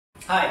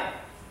Hi,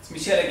 it's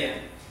Michel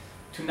again.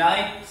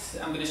 Tonight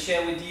I'm going to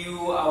share with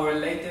you our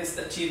latest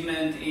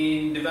achievement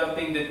in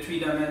developing the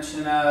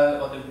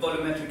three-dimensional or the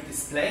volumetric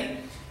display.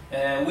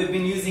 We've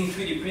been using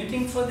 3D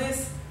printing for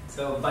this.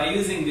 So by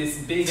using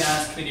this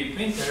big-ass 3D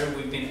printer,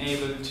 we've been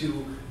able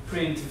to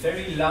print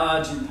very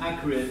large and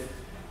accurate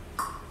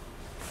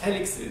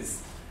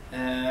helices.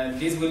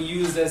 These will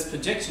use as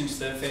projection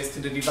surface to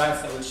the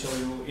device I will show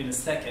you in a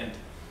second.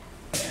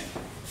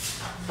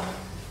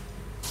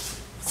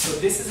 So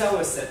this is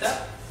our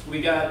setup. We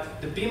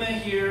got the beamer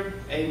here,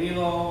 a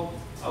mirror,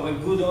 our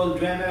good old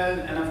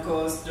Dremel, and of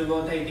course the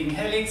rotating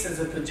helix as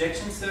a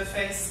projection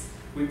surface.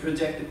 We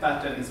project the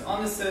patterns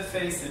on the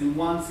surface, and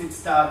once it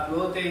starts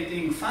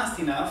rotating fast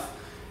enough,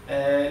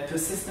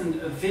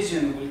 persistent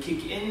vision will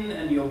kick in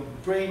and your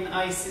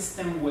brain-eye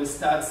system will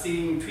start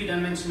seeing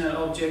three-dimensional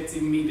objects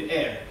in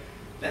mid-air.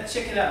 Let's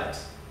check it out.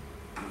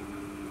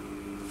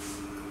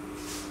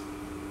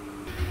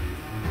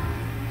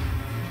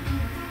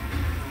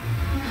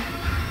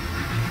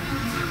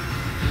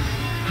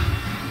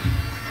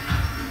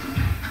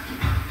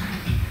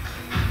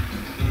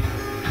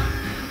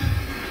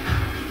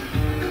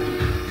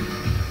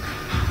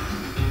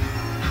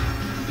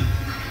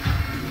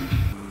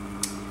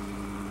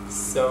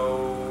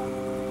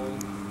 So,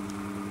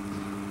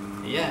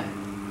 yeah,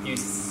 you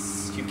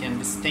can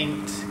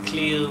distinct,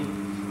 clear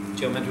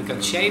geometrical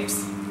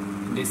shapes,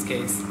 in this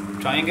case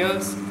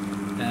triangles,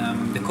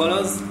 the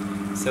colors.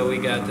 So we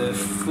got a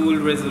full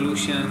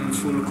resolution,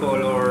 full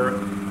color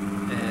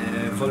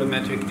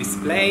volumetric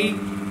display.